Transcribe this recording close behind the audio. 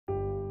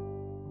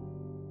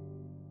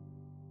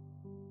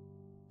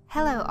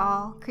Hello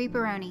all,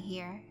 Creeparoni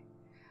here.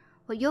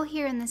 What you'll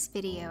hear in this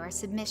video are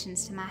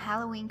submissions to my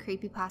Halloween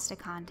Creepypasta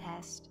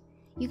Contest.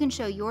 You can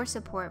show your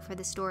support for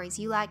the stories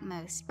you like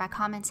most by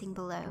commenting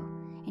below,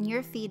 and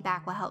your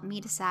feedback will help me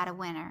decide a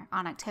winner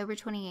on October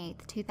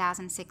 28th,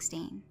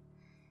 2016.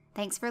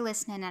 Thanks for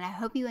listening, and I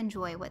hope you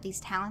enjoy what these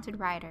talented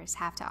writers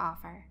have to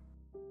offer.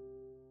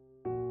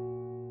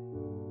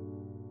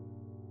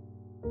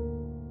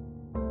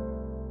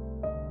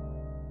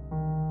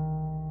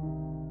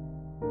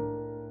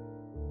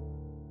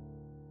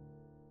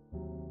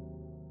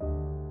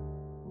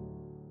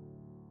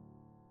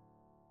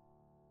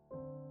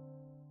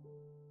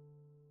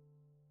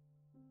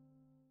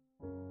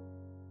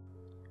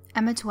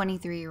 I'm a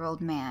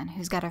 23-year-old man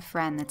who's got a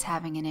friend that's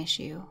having an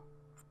issue.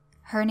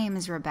 Her name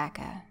is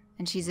Rebecca,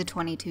 and she's a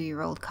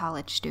 22-year-old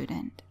college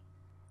student.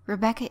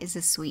 Rebecca is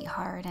a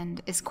sweetheart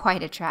and is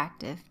quite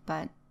attractive,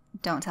 but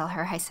don't tell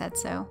her I said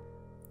so.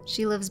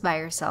 She lives by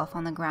herself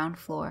on the ground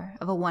floor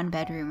of a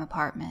one-bedroom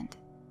apartment.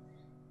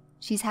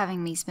 She's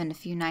having me spend a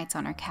few nights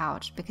on her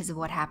couch because of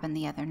what happened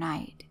the other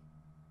night.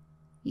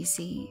 You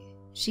see,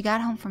 she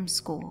got home from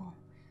school,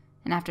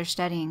 and after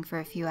studying for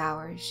a few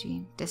hours,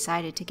 she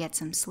decided to get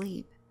some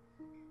sleep.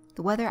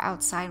 The weather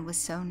outside was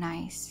so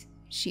nice,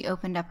 she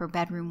opened up her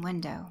bedroom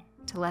window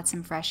to let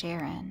some fresh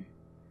air in.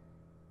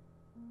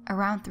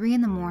 Around 3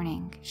 in the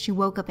morning, she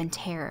woke up in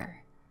terror.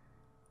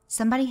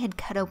 Somebody had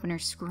cut open her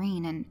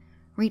screen and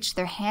reached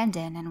their hand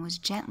in and was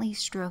gently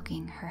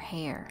stroking her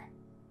hair.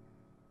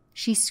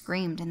 She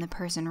screamed and the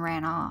person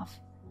ran off.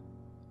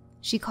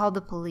 She called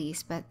the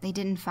police, but they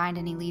didn't find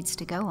any leads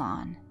to go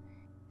on.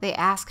 They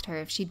asked her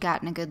if she'd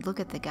gotten a good look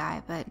at the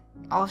guy, but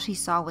all she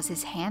saw was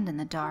his hand in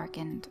the dark,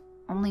 and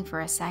only for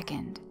a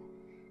second.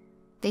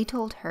 They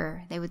told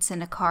her they would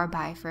send a car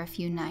by for a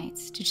few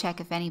nights to check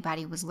if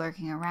anybody was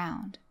lurking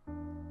around.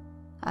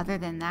 Other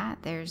than that,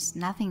 there's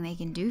nothing they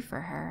can do for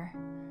her.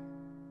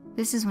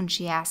 This is when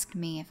she asked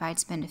me if I'd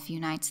spend a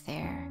few nights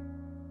there,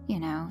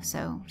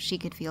 so she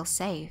could feel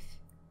safe.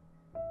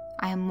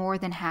 I am more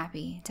than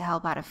happy to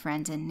help out a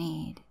friend in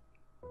need.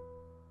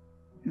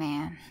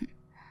 Man,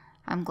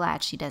 I'm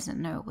glad she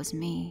doesn't know it was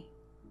me.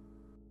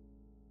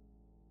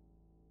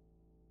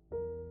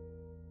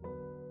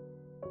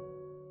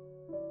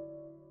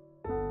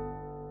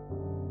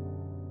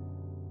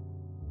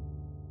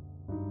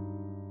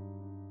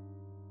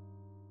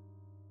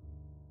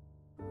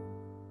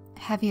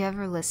 Have you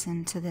ever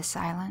listened to the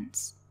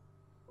silence?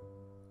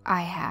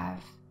 I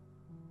have.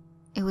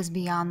 It was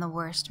beyond the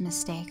worst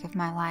mistake of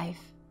my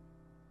life.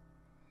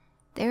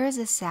 There is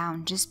a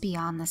sound just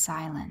beyond the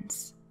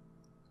silence.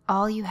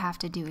 All you have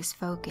to do is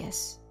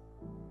focus.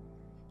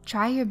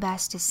 Try your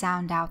best to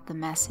sound out the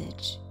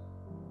message.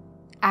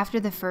 After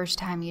the first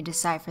time you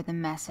decipher the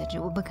message, it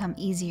will become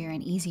easier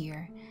and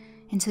easier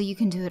until you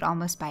can do it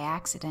almost by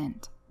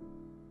accident.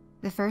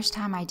 The first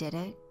time I did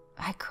it,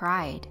 I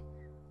cried,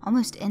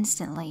 almost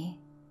instantly.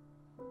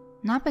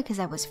 Not because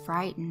I was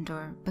frightened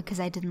or because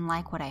I didn't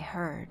like what I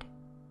heard.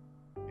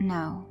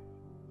 No,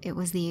 it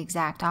was the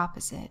exact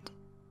opposite.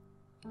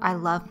 I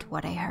loved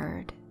what I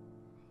heard.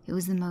 It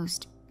was the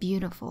most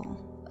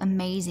beautiful,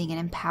 amazing, and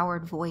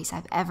empowered voice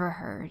I've ever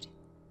heard.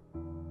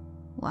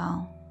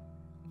 Well,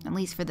 at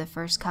least for the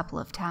first couple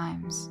of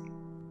times.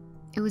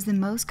 It was the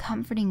most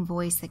comforting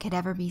voice that could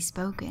ever be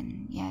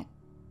spoken, yet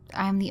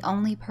I am the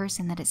only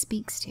person that it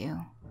speaks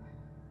to.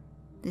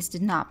 This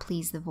did not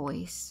please the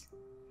voice,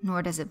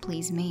 nor does it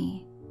please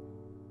me.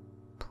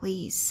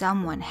 Please,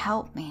 someone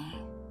help me.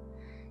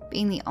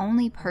 Being the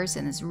only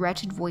person this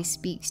wretched voice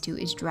speaks to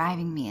is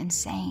driving me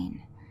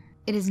insane.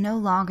 It is no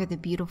longer the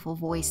beautiful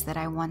voice that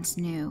I once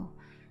knew.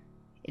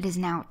 It is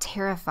now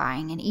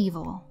terrifying and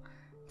evil,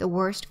 the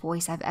worst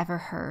voice I've ever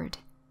heard.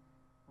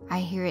 I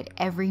hear it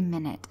every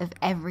minute of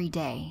every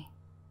day,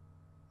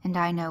 and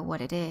I know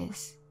what it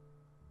is.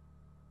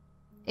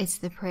 It's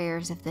the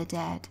prayers of the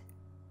dead,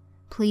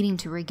 pleading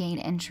to regain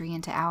entry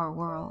into our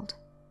world.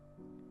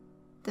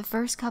 The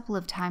first couple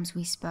of times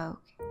we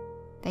spoke,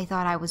 they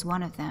thought I was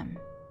one of them,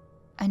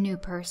 a new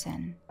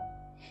person.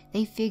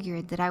 They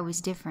figured that I was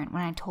different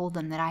when I told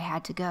them that I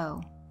had to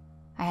go.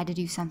 I had to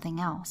do something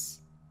else.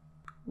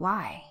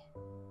 Why?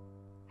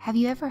 Have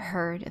you ever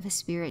heard of a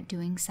spirit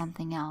doing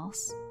something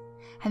else?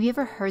 Have you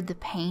ever heard the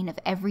pain of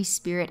every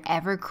spirit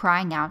ever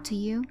crying out to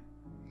you?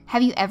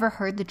 Have you ever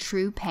heard the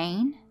true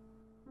pain?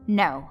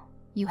 No,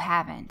 you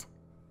haven't.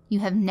 You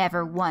have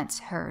never once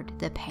heard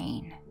the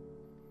pain.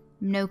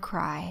 No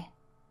cry,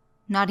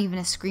 not even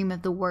a scream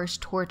of the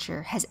worst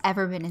torture, has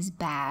ever been as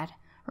bad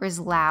or as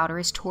loud or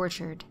as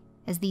tortured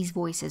as these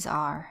voices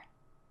are.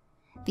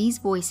 These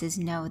voices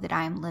know that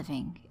I am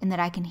living and that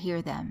I can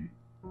hear them.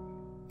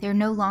 They are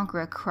no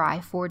longer a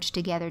cry forged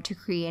together to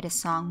create a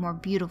song more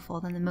beautiful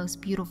than the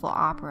most beautiful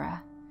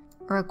opera,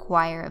 or a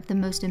choir of the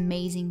most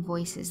amazing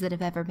voices that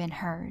have ever been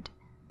heard.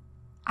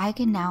 I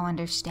can now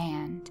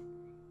understand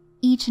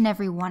each and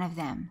every one of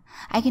them.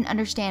 I can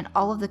understand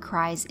all of the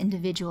cries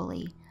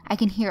individually. I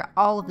can hear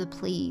all of the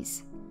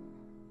pleas.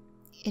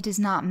 It does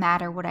not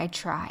matter what I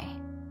try.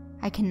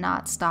 I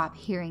cannot stop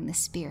hearing the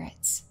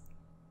spirits.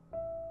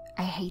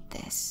 I hate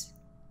this.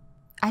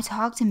 I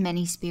talked to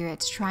many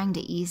spirits trying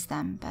to ease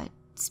them, but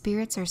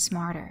spirits are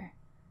smarter.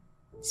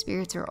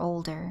 Spirits are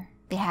older.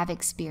 They have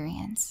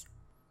experience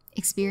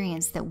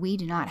that we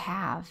do not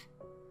have.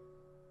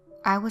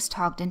 I was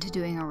talked into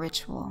doing a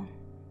ritual,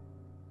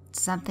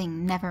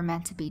 something never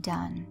meant to be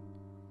done.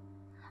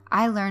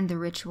 I learned the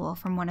ritual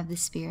from one of the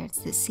spirits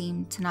that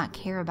seemed to not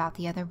care about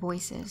the other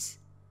voices.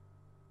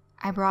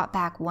 I brought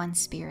back one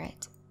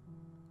spirit,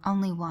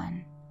 only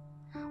one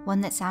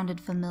that sounded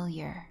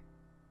familiar,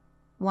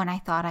 one I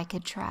thought I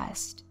could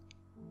trust.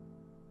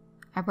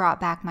 I brought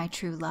back my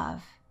true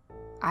love,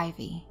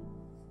 Ivy.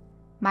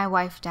 My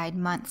wife died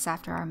months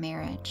after our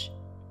marriage.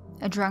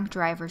 A drunk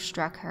driver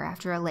struck her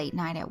after a late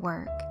night at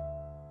work.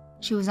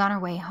 She was on her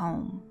way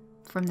home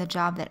from the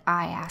job that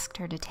I asked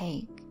her to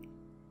take.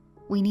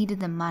 We needed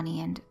the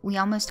money, and we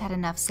almost had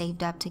enough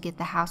saved up to get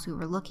the house we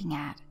were looking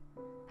at,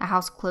 a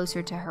house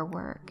closer to her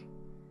work.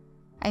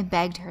 I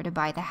begged her to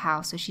buy the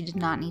house so she did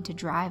not need to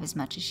drive as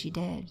much as she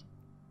did.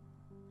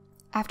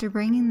 After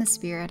bringing the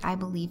spirit I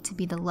believed to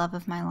be the love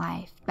of my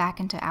life back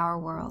into our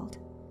world,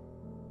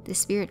 the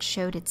spirit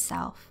showed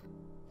itself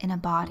in a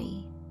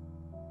body.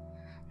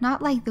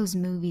 Not like those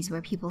movies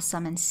where people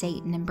summon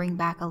Satan and bring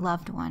back a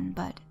loved one,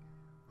 but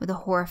with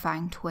a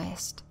horrifying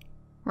twist,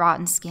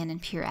 rotten skin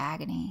and pure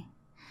agony.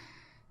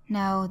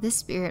 No, this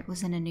spirit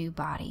was in a new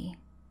body.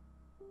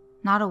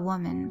 Not a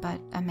woman,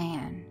 but a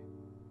man,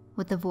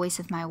 with the voice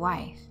of my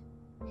wife.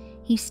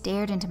 He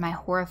stared into my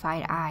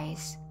horrified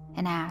eyes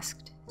and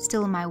asked,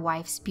 still in my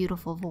wife's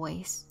beautiful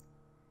voice,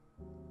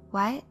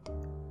 "What?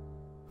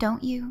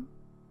 Don't you?"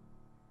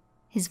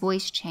 His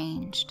voice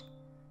changed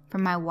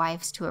from my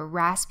wife's to a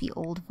raspy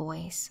old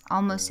voice,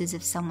 almost as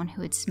if someone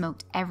who had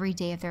smoked every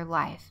day of their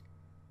life,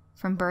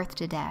 from birth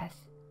to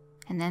death,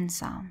 and then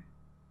some.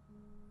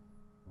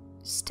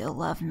 "Still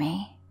love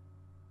me?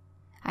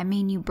 I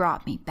mean, you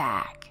brought me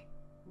back,"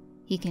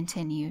 he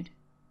continued.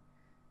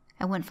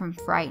 I went from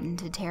frightened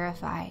to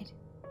terrified,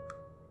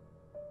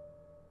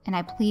 and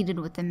I pleaded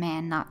with the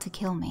man not to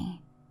kill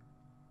me.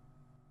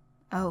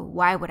 "Oh,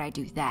 why would I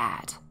do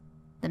that?"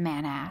 the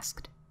man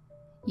asked.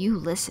 "You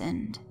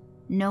listened.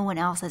 No one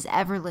else has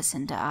ever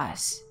listened to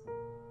us."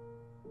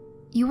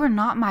 "You are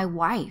not my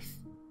wife."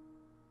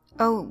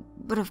 "Oh,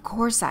 but of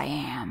course I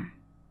am."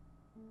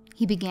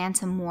 He began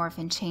to morph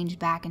and change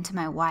back into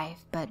my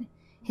wife, but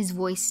his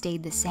voice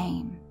stayed the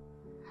same.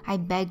 I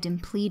begged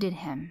and pleaded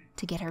him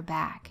to get her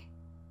back.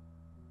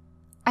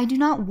 "I do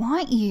not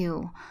want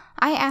you.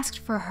 I asked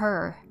for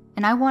her,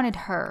 and I wanted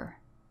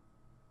her."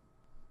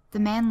 The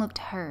man looked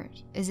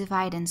hurt, as if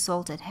I had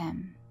insulted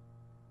him.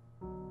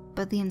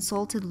 But the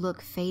insulted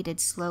look faded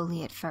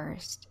slowly at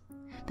first,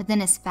 but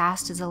then as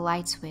fast as a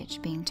light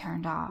switch being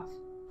turned off,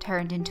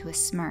 turned into a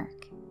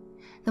smirk.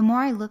 The more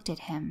I looked at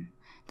him,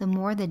 the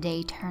more the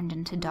day turned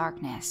into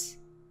darkness.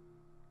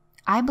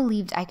 I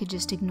believed I could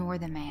just ignore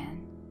the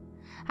man.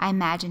 I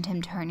imagined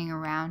him turning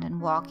around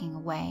and walking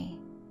away.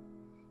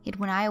 Yet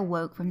when I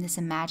awoke from this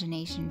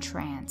imagination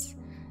trance,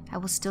 I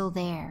was still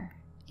there,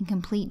 in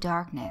complete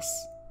darkness,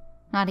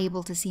 not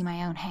able to see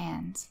my own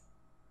hands.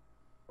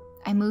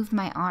 I moved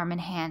my arm and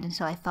hand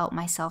until I felt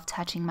myself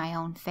touching my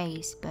own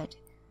face, but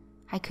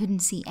I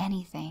couldn't see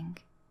anything.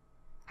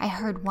 I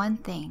heard one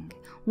thing,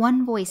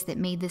 one voice that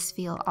made this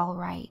feel all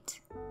right.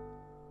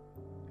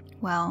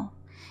 Well,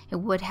 it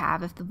would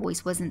have if the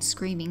voice wasn't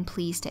screaming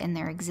pleas to end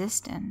their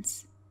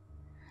existence.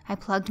 I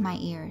plugged my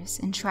ears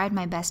and tried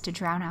my best to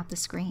drown out the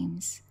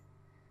screams.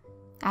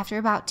 After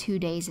about 2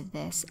 days of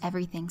this,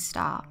 everything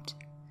stopped.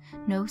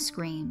 No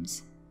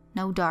screams,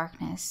 no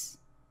darkness,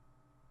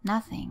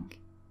 nothing.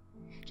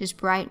 Just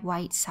bright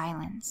white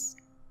silence.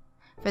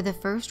 For the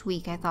first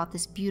week I thought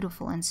this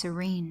beautiful and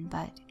serene,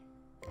 but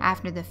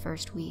after the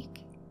first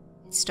week,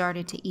 it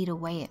started to eat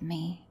away at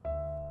me.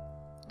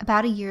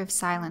 About a year of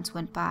silence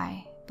went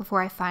by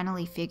before I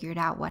finally figured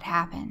out what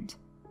happened.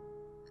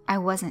 I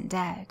wasn't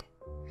dead.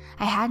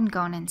 I hadn't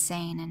gone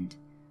insane, and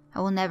I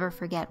will never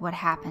forget what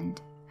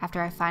happened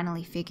after I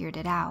finally figured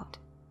it out.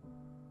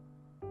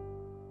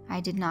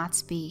 I did not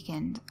speak,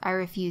 and I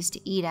refused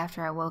to eat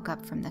after I woke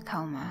up from the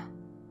coma.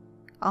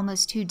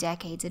 Almost 2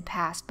 decades had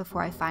passed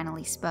before I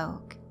finally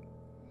spoke.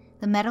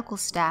 The medical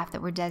staff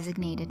that were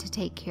designated to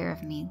take care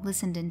of me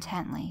listened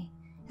intently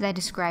as I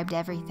described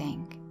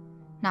everything,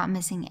 not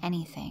missing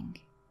anything,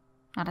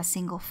 not a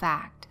single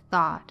fact,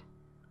 thought,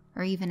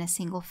 or even a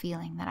single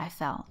feeling that I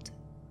felt.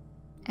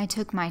 I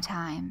took my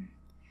time,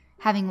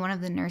 having one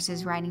of the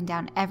nurses writing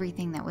down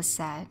everything that was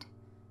said,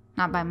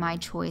 not by my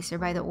choice or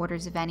by the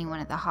orders of anyone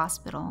at the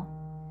hospital.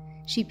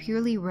 She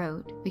purely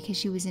wrote because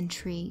she was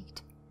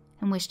intrigued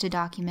and wished to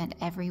document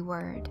every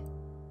word.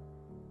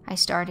 I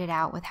started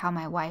out with how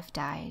my wife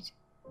died,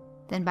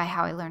 then by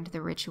how I learned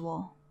the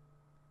ritual.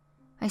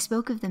 I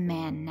spoke of the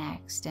man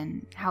next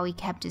and how he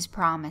kept his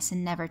promise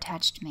and never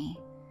touched me.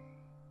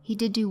 He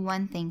did do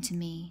one thing to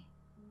me.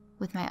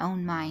 With my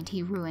own mind,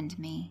 he ruined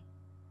me.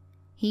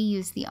 He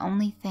used the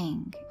only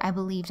thing I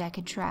believed I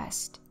could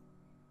trust.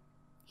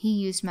 He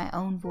used my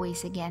own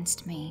voice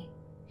against me.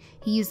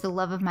 He used the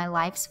love of my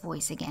life's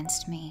voice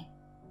against me.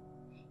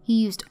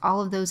 He used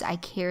all of those I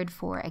cared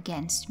for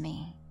against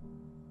me.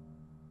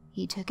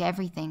 He took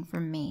everything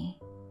from me.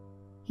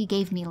 He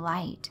gave me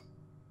light.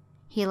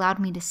 He allowed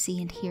me to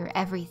see and hear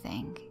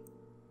everything.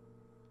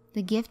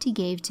 The gift he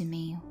gave to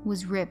me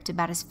was ripped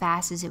about as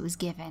fast as it was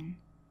given.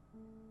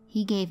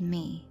 He gave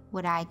me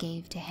what I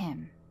gave to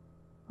him,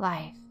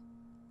 life.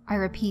 I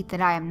repeat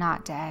that I am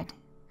not dead.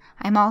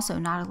 I am also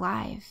not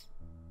alive.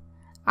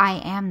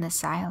 I am the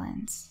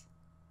silence,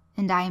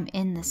 and I am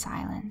in the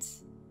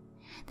silence.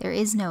 There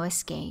is no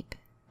escape,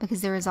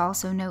 because there is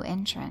also no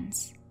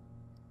entrance.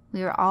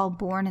 We are all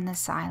born in the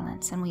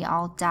silence, and we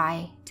all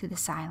die to the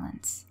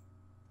silence.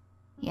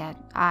 Yet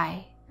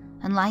I,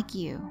 unlike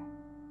you,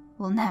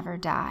 will never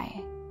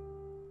die.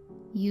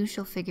 You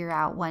shall figure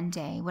out one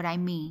day what I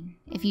mean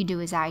if you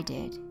do as I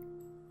did,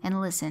 and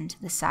listen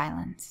to the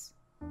silence.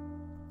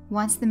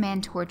 Once the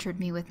man tortured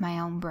me with my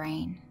own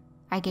brain.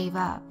 I gave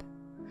up.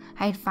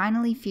 I had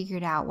finally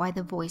figured out why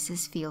the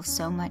voices feel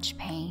so much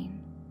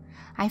pain.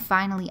 I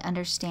finally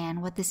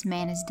understand what this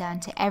man has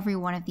done to every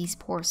one of these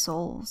poor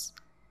souls.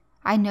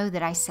 I know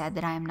that I said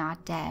that I am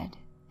not dead,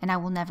 and I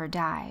will never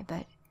die,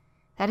 but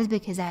that is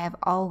because I have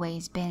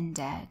always been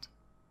dead.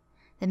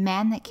 The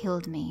man that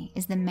killed me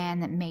is the man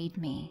that made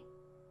me.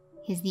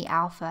 He is the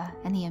Alpha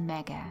and the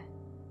Omega.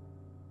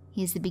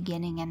 He is the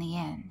beginning and the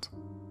end.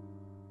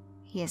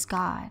 He is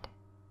God.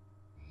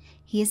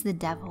 He is the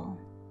devil,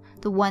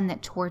 the one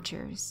that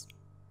tortures.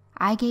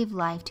 I gave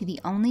life to the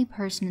only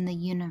person in the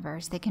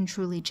universe that can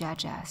truly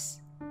judge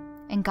us,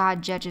 and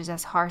God judges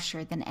us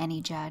harsher than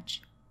any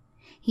judge.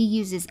 He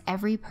uses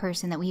every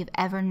person that we have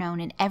ever known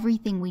and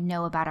everything we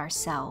know about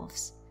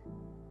ourselves.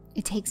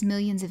 It takes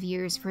millions of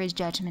years for his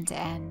judgment to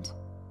end,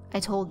 I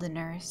told the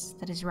nurse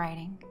that is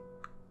writing.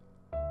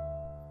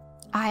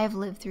 I have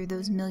lived through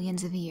those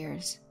millions of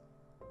years,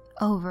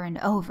 over and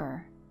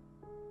over.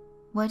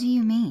 What do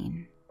you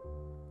mean?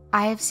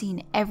 I have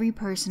seen every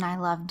person I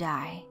love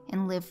die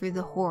and live through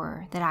the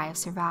horror that I have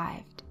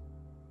survived.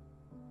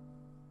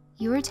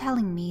 You are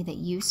telling me that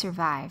you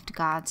survived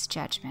God's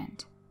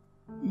judgment.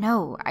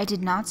 No, I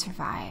did not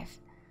survive.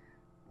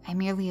 I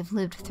merely have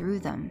lived through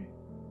them.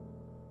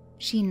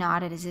 She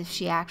nodded as if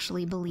she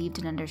actually believed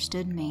and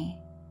understood me.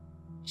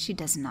 She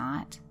does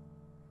not.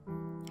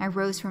 I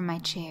rose from my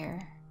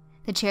chair,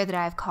 the chair that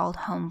I have called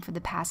home for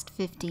the past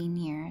 15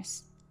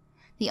 years.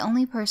 The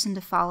only person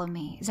to follow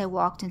me as I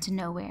walked into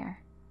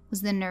nowhere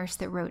was the nurse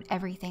that wrote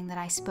everything that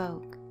I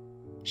spoke.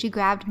 She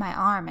grabbed my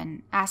arm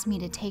and asked me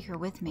to take her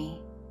with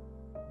me.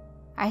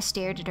 I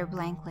stared at her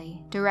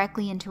blankly,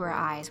 directly into her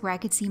eyes where I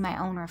could see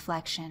my own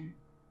reflection.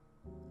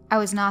 I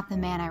was not the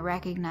man I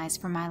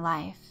recognized from my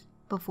life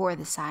before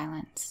the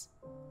silence.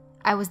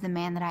 I was the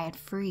man that I had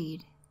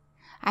freed.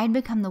 I had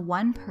become the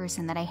one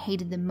person that I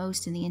hated the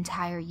most in the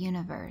entire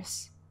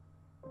universe.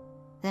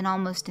 Then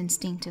almost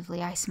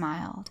instinctively I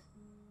smiled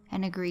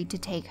and agreed to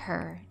take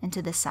her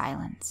into the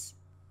silence.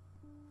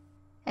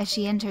 As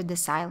she entered the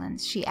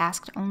silence, she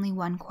asked only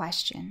one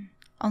question,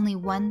 only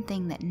one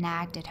thing that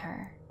nagged at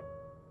her.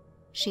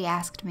 She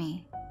asked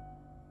me,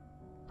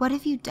 "What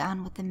have you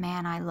done with the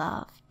man I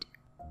loved?"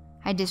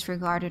 I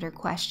disregarded her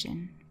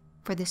question,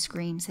 for the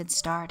screams had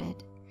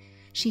started.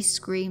 She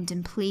screamed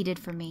and pleaded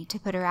for me to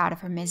put her out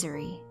of her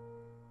misery,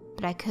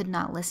 but I could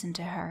not listen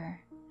to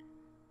her,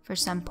 for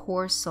some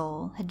poor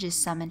soul had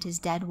just summoned his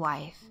dead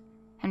wife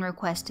and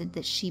requested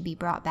that she be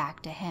brought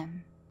back to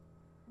him.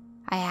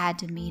 I had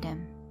to meet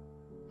him,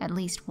 at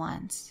least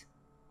once,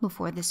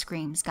 before the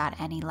screams got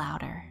any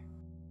louder.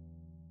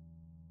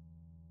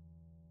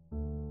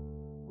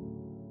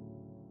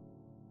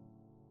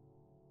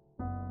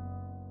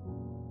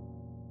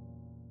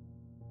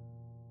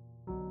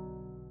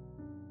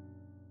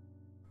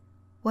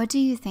 What do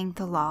you think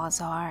the laws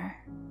are?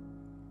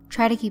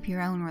 Try to keep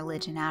your own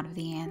religion out of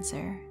the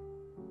answer.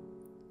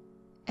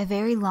 A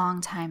very long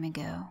time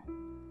ago,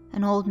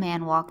 an old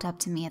man walked up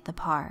to me at the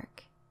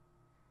park.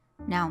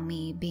 Now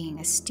me, being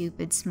a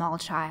stupid small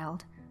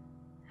child,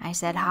 I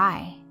said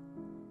hi.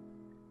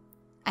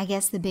 I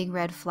guess the big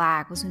red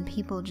flag was when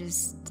people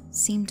just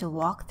seemed to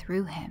walk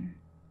through him.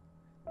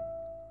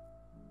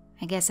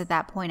 I guess at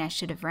that point I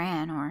should have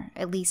ran or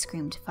at least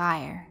screamed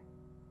fire.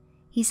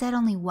 He said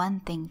only one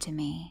thing to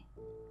me.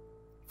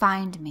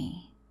 Find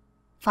me,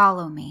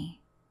 follow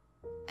me,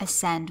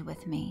 ascend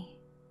with me.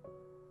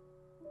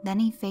 Then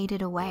he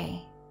faded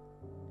away.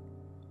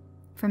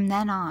 From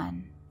then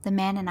on, the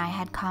man and I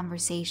had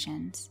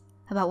conversations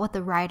about what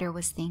the writer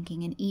was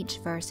thinking in each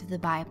verse of the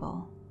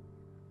Bible.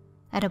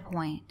 At a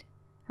point,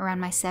 around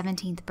my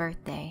 17th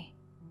birthday,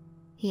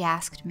 he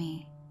asked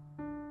me,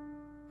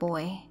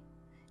 "Boy,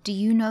 do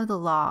you know the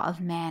law of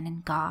man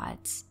and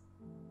gods?"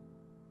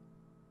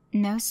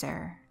 "No,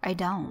 sir, I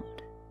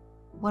don't.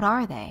 What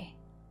are they?"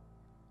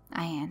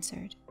 I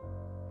answered.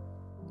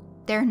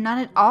 "They're none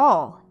at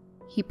all,"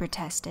 he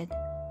protested.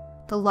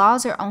 "The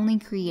laws are only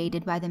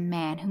created by the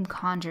man whom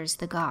conjures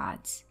the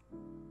gods.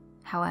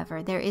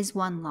 However, there is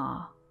one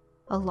law,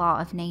 a law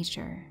of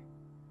nature.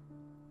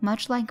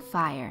 Much like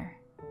fire,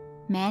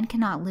 man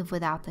cannot live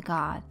without the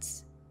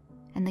gods,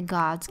 and the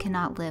gods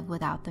cannot live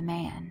without the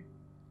man.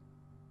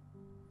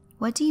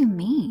 "What do you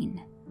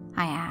mean?"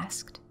 I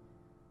asked.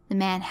 The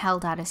man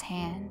held out his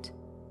hand.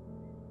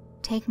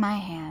 "Take my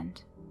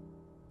hand.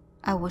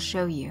 I will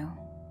show you."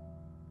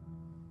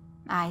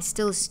 I,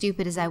 still as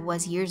stupid as I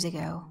was years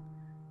ago,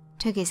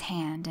 took his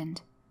hand,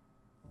 and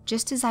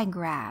just as I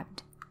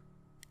grabbed,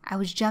 I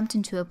was jumped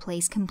into a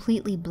place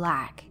completely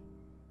black.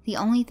 The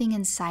only thing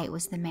in sight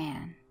was the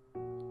man.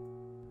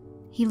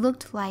 He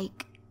looked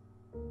like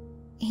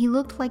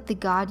the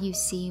God you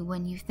see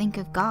when you think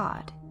of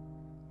God.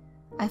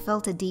 I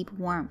felt a deep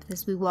warmth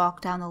as we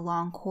walked down the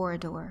long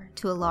corridor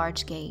to a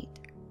large gate.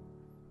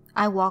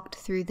 I walked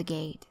through the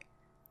gate,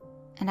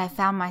 and I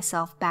found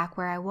myself back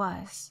where I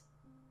was.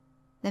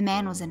 The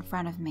man was in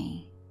front of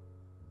me.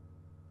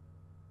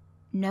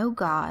 No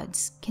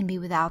gods can be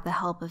without the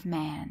help of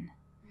man.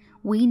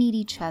 We need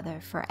each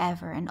other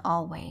forever and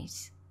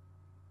always.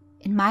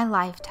 In my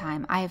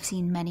lifetime, I have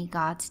seen many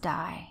gods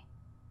die.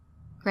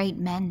 Great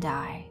men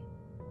die.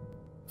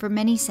 For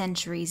many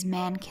centuries,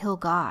 man killed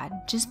God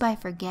just by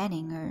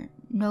forgetting or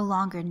no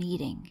longer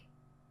needing.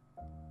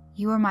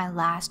 You are my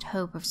last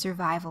hope of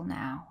survival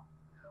now.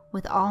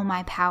 With all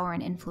my power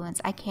and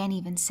influence, I can't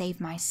even save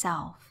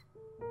myself.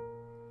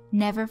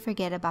 Never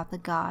forget about the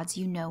gods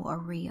you know are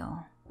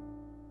real.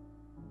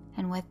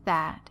 And with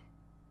that,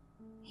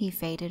 he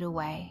faded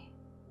away.